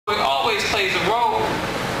plays a role,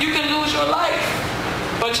 you can lose your life,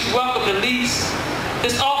 but you welcome the lease.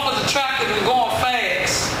 This offer's attractive and going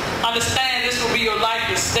fast. Understand this will be your life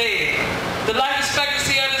instead. The life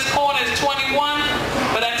expectancy of this corner is 21,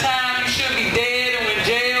 but at time you should be dead or in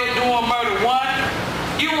jail doing murder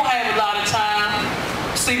 1. You won't have a lot of time.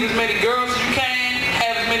 Sleep as many girls as you can,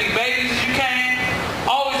 have as many babies as you can.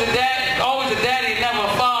 Always a daddy and never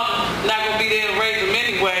a father. Not gonna be there to raise them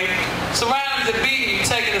anyway. Surroundings are beating you,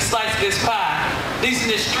 taking a slice of this pie. Leasing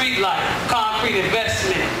this street life, concrete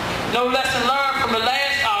investment. No lesson learned from the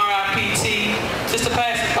last RIPT. Just to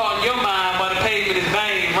pass the thought in your mind while the pavement is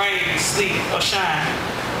vain, rain, sleep, or shine.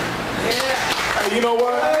 Yeah. Hey, you know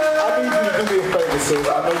what? I need you to do me a favor, sis.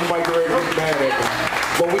 I know you might be ready to get mad at me.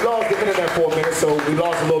 But we lost the internet for a minute, so we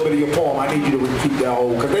lost a little bit of your poem. I need you to repeat that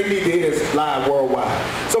whole, because they need to hear this live worldwide.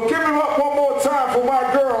 So give it up one more time for my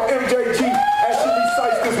girl, MJG, as she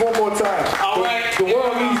recites this one more time. All right. The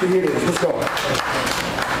world needs to hear this. Let's go.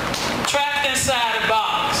 Trapped inside a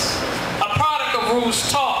box, a product of rules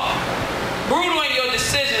taught. Brutal in your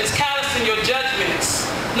decisions, callous in your judgments.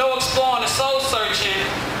 No exploring and soul searching,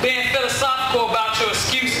 being philosophical about your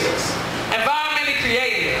excuses. Environmentally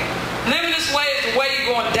creative. Living this way is the way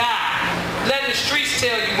you're going to die. Letting the streets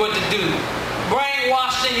tell you what to do.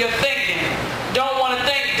 Brainwashed in your thinking. Don't want to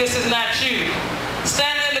think this is not you.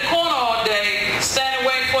 Standing in the corner all day, standing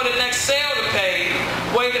waiting for the next sale to pay.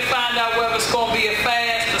 Waiting to find out whether it's going to be a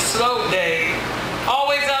fast or slow day.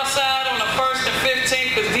 Always outside on the 1st and 15th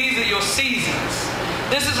because these are your seasons.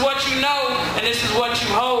 This is what you know and this is what you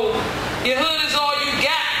hold. Your hood is all you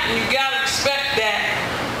got and you got to respect that.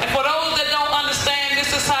 And for those that don't understand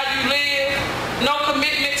this is how you live, no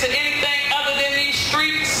commitment to anything other than these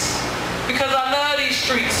streets, because I love these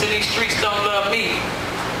streets and these streets don't love me.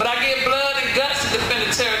 But I get blood and guts to defend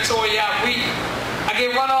the territory I reap. I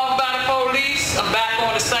get run off by the police, I'm back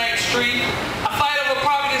on the same street. I fight over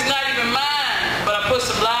property that's not even mine, but I put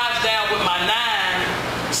some lives down with my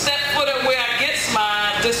 9. Step foot at where I get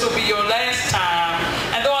mine, this will be your last time.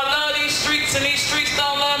 And though I love these streets and these streets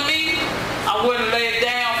don't love me, I wouldn't lay it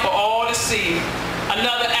down for all to see.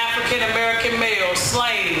 Another African-American male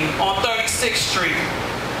slain on 36th Street.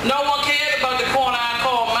 No one cared about the corner I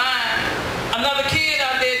call mine. Another kid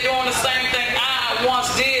out there doing the same thing I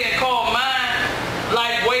once did and called mine.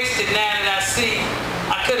 Life wasted now that I see.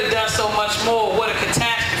 I could have done so much more. What a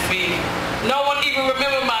catastrophe. No one even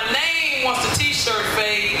remembered my name once the t-shirt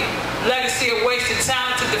fade. Legacy of wasted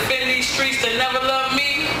talent to defend these streets that never loved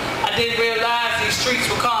me. I didn't realize these streets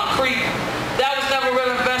were concrete. That was never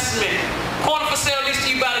real investment. Corner for sale leased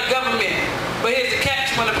to you by the government. But here's the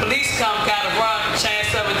catch, when the police come, gotta run.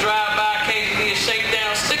 Chance of a drive-by, occasionally a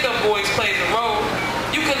shakedown. Stick-up boys plays a role.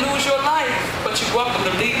 You can lose your life, but you welcome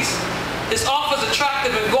the lease. This offer's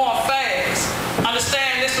attractive and going fast.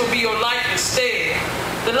 Understand this will be your life instead.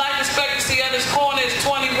 The life expectancy of this corner is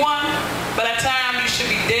 21. By that time you should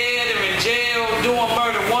be dead or in jail doing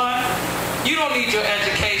murder 1. You don't need your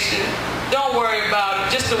education. Don't worry about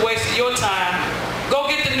it, just a waste of your time. Go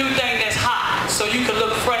get the new thing that's hot so you can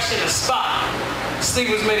look fresh in the spot. Sleep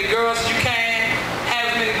with as many girls as you can,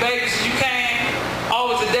 have as many babies as you can.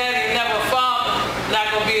 Always a daddy and never a father. Not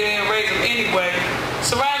gonna be there to raise them anyway.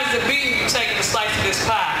 Surroundings are beating you, taking a slice of this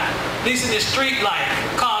pie. Leasing this street life,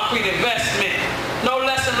 concrete investment. No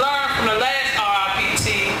lesson learned from the last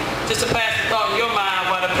RIPT, just to pass the thought in your mind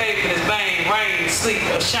while the pavement is vain, rain, sleep,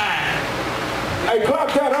 or shine. Hey, clap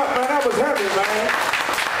that up, man. That was heavy, man.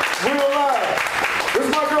 Real live. This is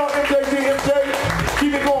my girl, MJG. MJ,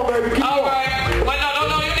 keep it going, baby. Keep All going. right. Wait,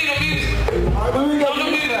 no, you need no music. All right, we got No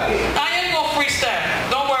music. I am gonna freestyle.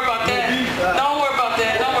 Don't worry about that. Don't worry about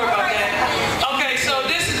that. Don't worry about that. Okay, so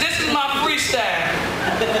this is my freestyle.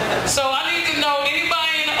 So I need to know,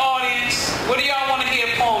 anybody in the audience, what do y'all want to hear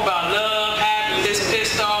a poem about? Love, happiness,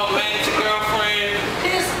 pissed off, man, your girlfriend.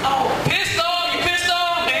 Pissed off. Pissed off? You pissed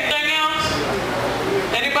off? Anything else?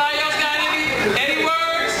 Anybody else got any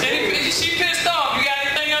words? She pissed off. You got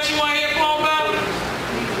anything else you want to hear a poem about?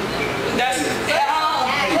 That's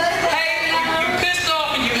hate. You pissed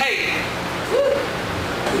off and you hate.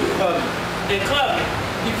 And club it.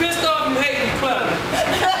 You pissed off, you hate, and club it.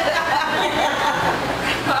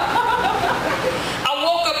 I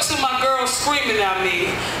woke up to my girl screaming at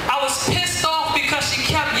me. I was pissed off because she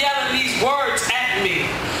kept yelling these words at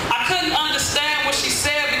me. I couldn't understand what she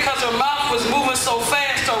said because her mouth was moving so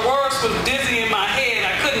fast, her words was dizzy in my head.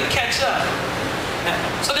 I couldn't catch up.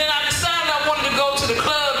 So then I decided I wanted to go to the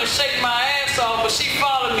club and shake my ass off, but she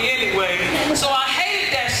followed me anyway. So I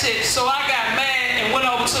hated that shit, so I got mad and went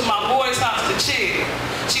over to my boy's house to chill.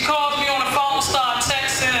 She calls me on the phone, started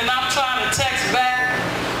texting, and I'm trying to text back.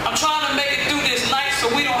 I'm trying to make it through this night so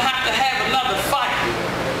we don't don't have to have another fight.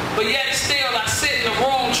 But yet still, I sit in the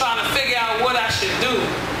room trying to figure out what I should do.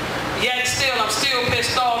 Yet still, I'm still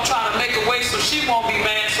pissed off trying to make a way so she won't be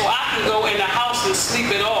mad so I can go in the house and sleep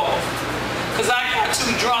it off. Because I got too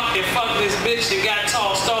drunk and fucked this bitch and got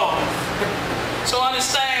tossed off. So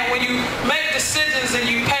understand, when you make decisions and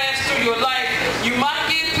you pass through your life, you might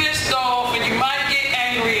get pissed off and you might get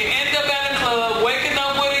angry and end up at a club, waking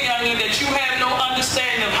up with a youngin' that you have no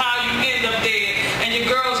understanding of how you end up there, and your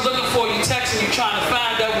girl's looking for you, texting you, trying to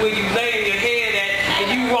find out where you laying your head at, and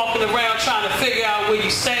you walking around trying to figure out where you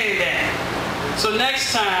staying at. So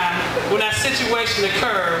next time, when that situation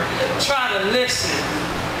occurs, try to listen.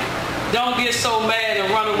 Don't get so mad and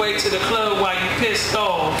run away to the club while you pissed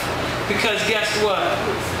off. Because guess what?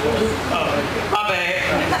 Oh, my bad.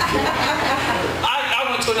 I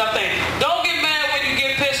went to another thing. Don't get mad when you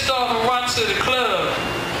get pissed off and run to the club.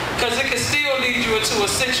 Because it can still lead you into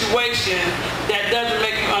a situation that doesn't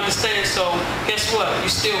make you understand. So guess what? You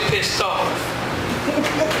still pissed off.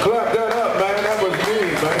 Clap that up, man. That was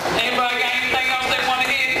mean, man. Anybody got anything else they want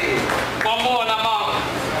to hear? One more and I'm out.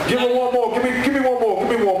 Give me one more. Give me one more.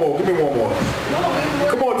 Give me one more. Give me one more.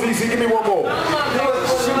 Come on, TC. Give me one more.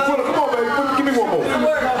 Come on, baby. Give me one more. Give me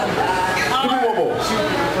one more.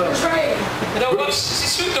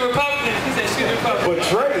 Shoot the Republican. He said shoot the Republican.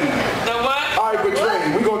 Betrayed. The what? All right,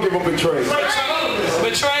 betrayed. We're going to give him betrayed.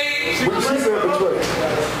 Betrayed? She said betrayed.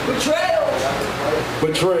 Betrayal.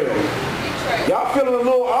 Betrayal. Y'all feeling a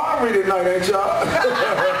little ornery tonight, ain't y'all?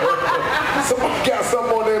 Somebody got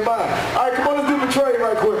something on their mind. All right, come on, let's do betrayed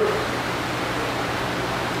right quick.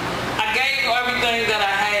 I gave everything that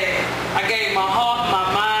I had. I gave my heart, my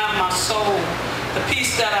mind, my soul, the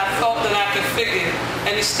peace that I thought that I could figure,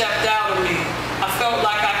 and it stepped out of me. I felt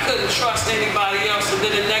like I couldn't trust anybody else, and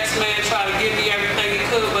then the next man tried to give me everything he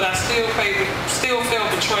could, but I still felt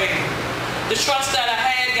betrayed. The trust that I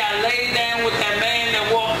had got laid down with that man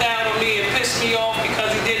that walked out on me and pissed me off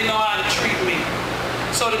because he didn't know how to treat me.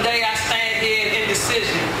 So today I stand here in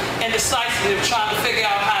indecision, indecisive, trying to figure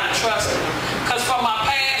out how to trust him. Because from my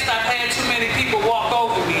past, I've had too many people walk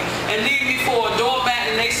over me and leave me for a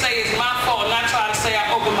doormat, and they say it's my fault, and I try to say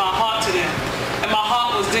I opened my heart to them, and my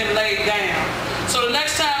heart was then laid down. So the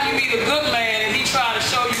next time you meet a good man and he try to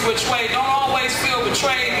show you which way, don't always feel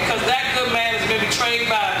betrayed, because that good man has been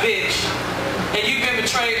betrayed by a bitch, and you've been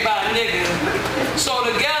betrayed by a nigga. So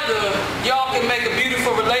together, y'all can make a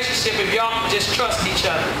beautiful relationship if y'all can just trust each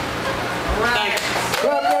other. Thank you.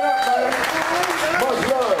 Clap that up, man. Much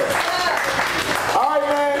love. All right,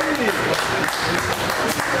 man.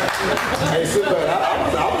 Hey, sit back.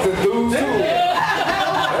 I was enthused too. Hey,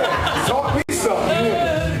 talk me something. Yeah.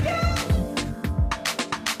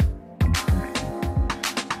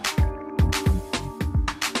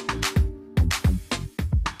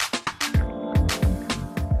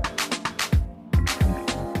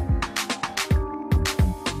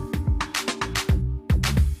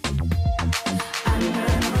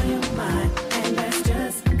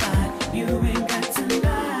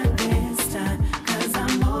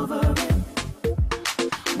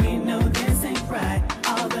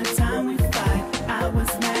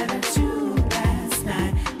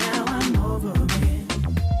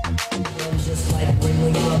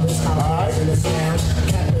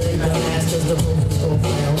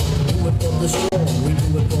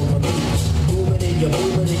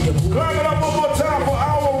 Clap it up one more time for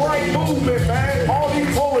our right movement, man. All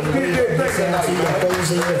these poets did their thing tonight, man.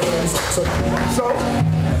 So,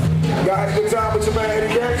 y'all had a good time with your man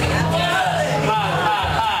Eddie Kayne?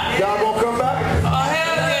 Y'all gonna come back? Oh,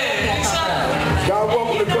 hell yeah. Y'all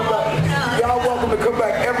welcome to come back. Y'all welcome to come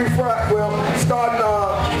back every Friday. Well, starting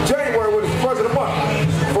January with the first of the month.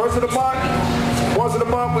 First of the month, once in the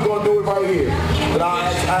month, we're gonna do it right here. But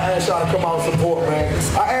I asked y'all to come out and support, man.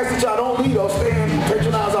 I asked that y'all don't leave, though. Stay and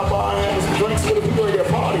patronize our bar and have some drinks with us. We're gonna get a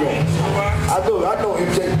party on. I know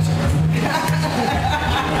MJ.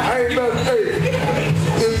 I ain't nothing. Hey,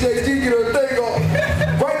 MJG get her thing on.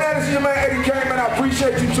 Right now, this is your man Eddie Kayne, man. I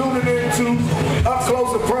appreciate you tuning in to Up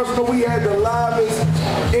Close and Personal. We had the livest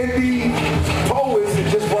indie poets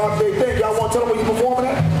that just brought their thing. Y'all want to tell them where you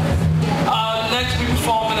performing at? Next we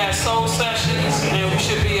performing at Soul Sessions, and we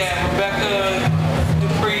should be at Rebecca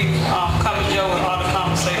Dupree, Cover Joe, and Art of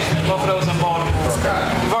Conversation. Both of those in Baltimore.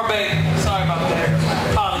 Verbatim. Sorry about that.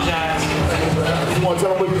 Apologize. You want to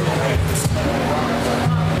tell them where you?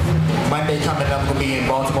 Monday coming up will be in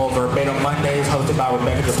Baltimore. Verbatim Mondays, hosted by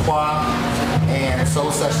Rebecca Dupree, and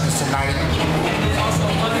Soul Sessions tonight.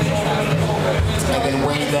 And then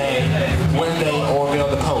Wednesday, Orville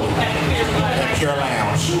the Poet at Pure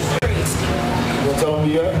Lounge. You want to tell them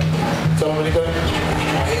yet? Tell them anything?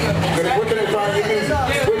 Where can they find your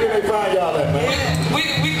music? y'all at, man?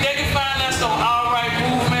 They can find us on All Right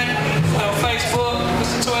Movement, on Facebook.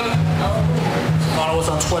 What's the Twitter? Follow us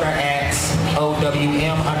on Twitter at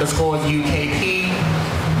OWM_UKP.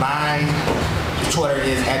 My Twitter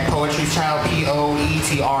is at PoetryChild,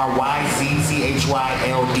 PoetryZZHYLD.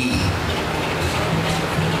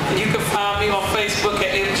 You can find me on Facebook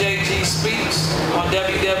at MJG Speaks, on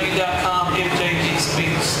www.com MJG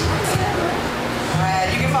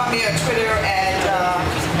You can find me on Twitter at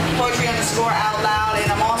Poetry_Out Loud,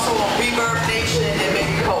 and I'm also on Reverb Nation and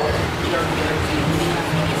Baby Poet.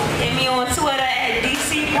 Hit me on Twitter at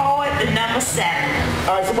DCPoet7.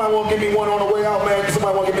 All right, somebody want to give me one on the way out, man?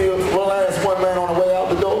 Somebody want to give me a last one, man, on the way out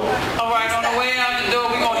the door? All right, on the way out the door,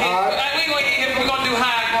 we're going to hit, we're going to do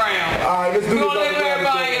high ground. All right, let's do this. We're going to let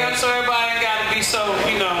everybody up so everybody got to be so,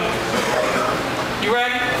 you know. You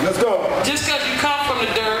ready? Let's go. Just because you come from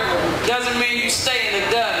the dirt doesn't mean you stay in the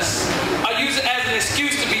dust or use it as an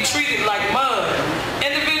excuse to be treated like mud.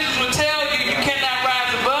 Individuals will tell you you cannot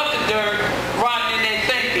rise above the dirt, rotten in their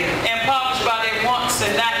thinking, impoverished by their wants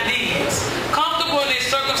and not needs. Comfortable in their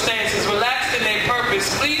circumstances, relaxed in their purpose,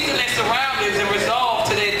 pleased in their surroundings, and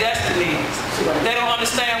resolved to their destinies. They don't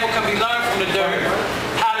understand what can be learned from the dirt,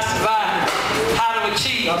 how to survive, how to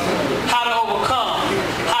achieve, how to overcome,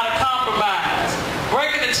 how to compromise,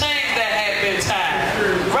 breaking the chains that have been tied.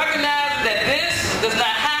 Recognizing that this does not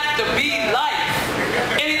have to be life.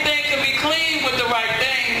 Anything can be clean with the right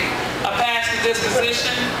thing, a passive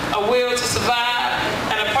disposition, a will to survive,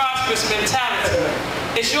 and a prosperous mentality.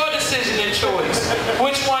 It's your decision and choice.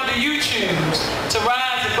 Which one do you choose? To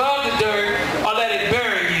rise above the dirt or let it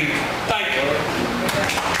bury you? Thank you.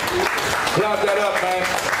 Clap that up, man.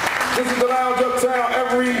 This is the Lounge Uptown.